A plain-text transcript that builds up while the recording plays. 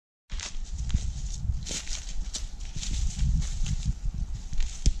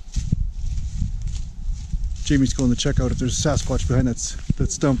Jamie's going to check out if there's a Sasquatch behind that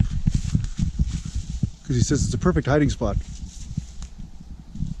stump, because he says it's a perfect hiding spot.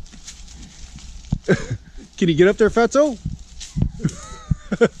 Can you get up there, Fatso?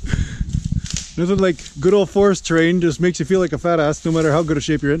 Nothing like good old forest terrain just makes you feel like a fat ass no matter how good a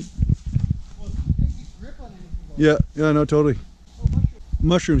shape you're in. Well, it makes you grip on anything. Yeah, no, totally. Oh, mushrooms.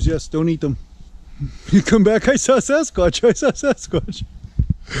 Mushrooms, yes, don't eat them. You come back, I saw Sasquatch, I saw Sasquatch.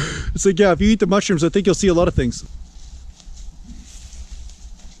 It's like, yeah, if you eat the mushrooms, I think you'll see a lot of things.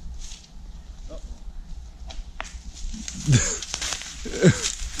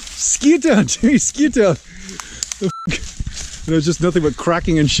 Ski it down, Jimmy, ski it down. And it's just nothing but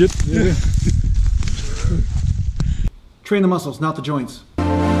cracking and shit. Yeah. Train the muscles, not the joints.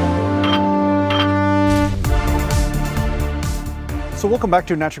 So welcome back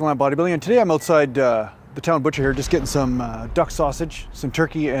to Natural Gallant Bodybuilding, and today I'm outside the town butcher here just getting some duck sausage, some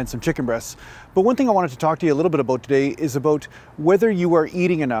turkey and some chicken breasts. But one thing I wanted to talk to you a little bit about today is about whether you are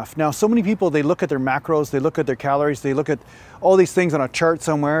eating enough. Now, so many people, they look at their macros, they look at their calories, they look at all these things on a chart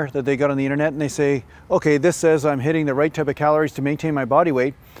somewhere that they got on the internet, and they say, okay, this says I'm hitting the right type of calories to maintain my body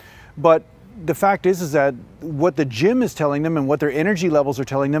weight. But the fact is that what the gym is telling them and what their energy levels are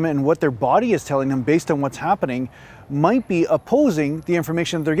telling them and what their body is telling them based on what's happening might be opposing the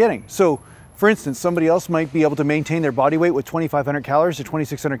information that they're getting. So, for instance, somebody else might be able to maintain their body weight with 2,500 calories to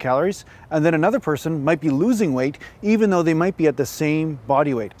 2,600 calories, and then another person might be losing weight even though they might be at the same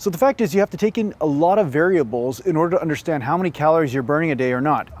body weight. So the fact is you have to take in a lot of variables in order to understand how many calories you're burning a day or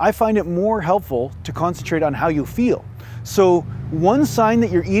not. I find it more helpful to concentrate on how you feel. So one sign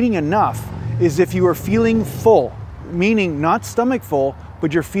that you're eating enough is if you are feeling full, meaning not stomach full,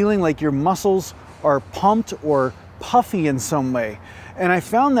 but you're feeling like your muscles are pumped or puffy in some way. And I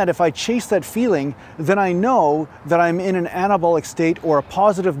found that if I chase that feeling, then I know that I'm in an anabolic state or a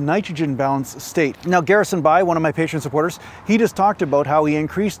positive nitrogen balance state. Now, Garrison Bai, one of my Patreon supporters, he just talked about how he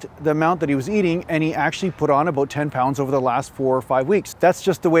increased the amount that he was eating and he actually put on about 10 pounds over the last 4 or 5 weeks. That's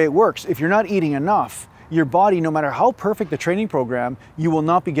just the way it works. If you're not eating enough, your body, no matter how perfect the training program, you will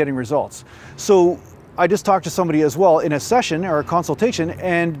not be getting results. So I just talked to somebody as well in a session or a consultation,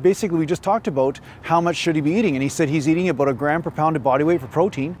 and basically we just talked about how much should he be eating, and he said he's eating about 1 gram per pound of body weight for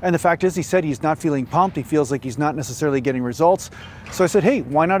protein. And the fact is, he said he's not feeling pumped, he feels like he's not necessarily getting results. So I said, hey,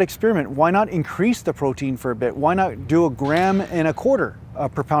 why not experiment? Why not increase the protein for a bit? Why not do 1.25 grams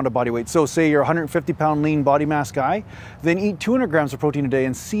per pound of body weight? So say you're a 150 pound lean body mass guy, then eat 200 grams of protein a day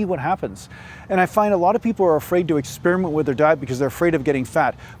and see what happens. And I find a lot of people are afraid to experiment with their diet because they're afraid of getting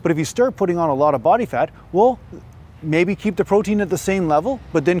fat. But if you start putting on a lot of body fat, well, maybe keep the protein at the same level,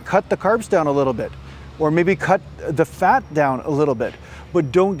 but then cut the carbs down a little bit. Or maybe cut the fat down a little bit,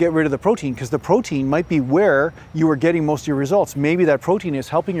 but don't get rid of the protein, because the protein might be where you are getting most of your results. Maybe that protein is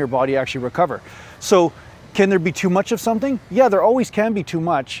helping your body actually recover. So can there be too much of something? Yeah, there always can be too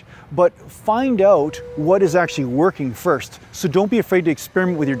much, but find out what is actually working first. So don't be afraid to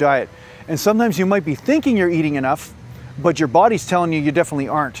experiment with your diet. And sometimes you might be thinking you're eating enough, but your body's telling you definitely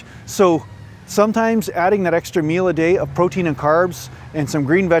aren't. So sometimes adding that extra meal a day of protein and carbs and some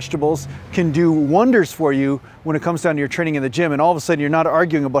green vegetables can do wonders for you when it comes down to your training in the gym, and all of a sudden you're not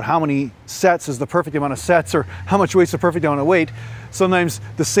arguing about how many sets is the perfect amount of sets or how much weight's the perfect amount of weight. Sometimes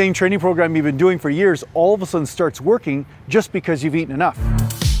the same training program you've been doing for years all of a sudden starts working just because you've eaten enough.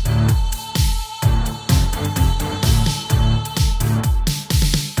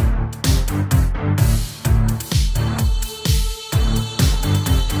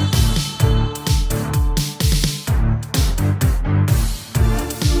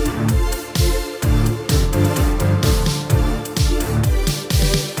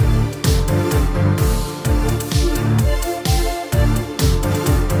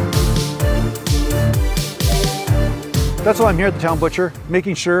 That's why I'm here at the town butcher,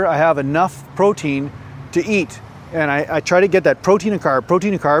 making sure I have enough protein to eat. And I try to get that protein and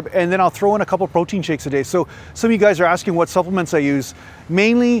carb, and then I'll throw in a couple protein shakes a day. So some of you guys are asking what supplements I use.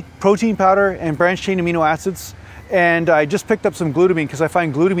 Mainly protein powder and branched chain amino acids. And I just picked up some glutamine because I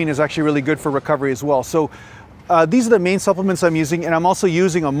find glutamine is actually really good for recovery as well. So these are the main supplements I'm using, and I'm also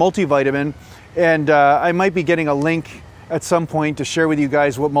using a multivitamin. And I might be getting a link at some point to share with you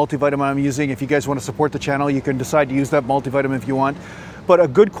guys what multivitamin I'm using. If you guys want to support the channel, you can decide to use that multivitamin if you want. But a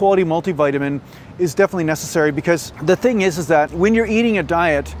good quality multivitamin is definitely necessary, because the thing is that when you're eating a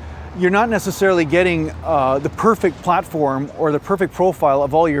diet, you're not necessarily getting the perfect platform or the perfect profile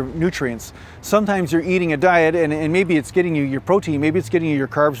of all your nutrients. Sometimes you're eating a diet and maybe it's getting you your protein, maybe it's getting you your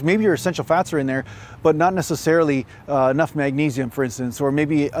carbs, maybe your essential fats are in there, but not necessarily enough magnesium, for instance, or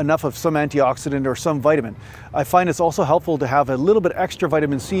maybe enough of some antioxidant or some vitamin. I find it's also helpful to have a little bit extra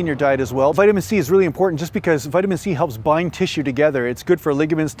vitamin C in your diet as well. Vitamin C is really important just because vitamin C helps bind tissue together. It's good for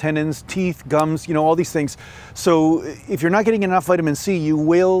ligaments, tendons, teeth, gums, you know, all these things. So if you're not getting enough vitamin C, you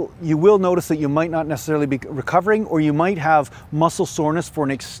will notice that you might not necessarily be recovering, or you might have muscle soreness for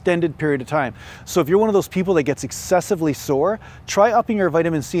an extended period of time. So if you're one of those people that gets excessively sore, try upping your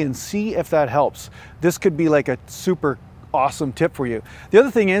vitamin C and see if that helps. This could be like a super awesome tip for you. The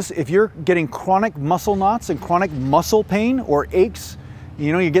other thing is, if you're getting chronic muscle knots and chronic muscle pain or aches,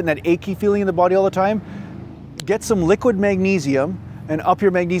 you know, you're getting that achy feeling in the body all the time, get some liquid magnesium and up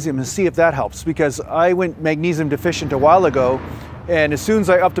your magnesium and see if that helps. Because I went magnesium deficient a while ago, and as soon as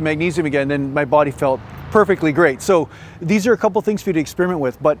I upped the magnesium again, then my body felt perfectly great. So these are a couple things for you to experiment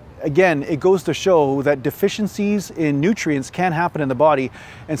with, but again, it goes to show that deficiencies in nutrients can happen in the body,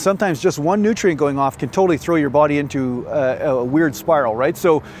 and sometimes just one nutrient going off can totally throw your body into a weird spiral, right?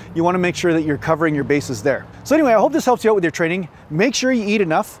 So you want to make sure that you're covering your bases there. So anyway, I hope this helps you out with your training. Make sure you eat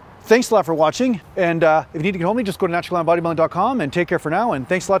enough. Thanks a lot for watching, and if you need to get home, just go to naturalgallantbodybuilding.com, and take care for now, and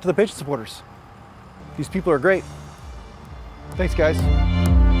thanks a lot to the Patreon supporters. These people are great. Thanks, guys.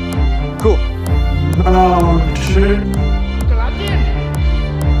 Cool. Mountain.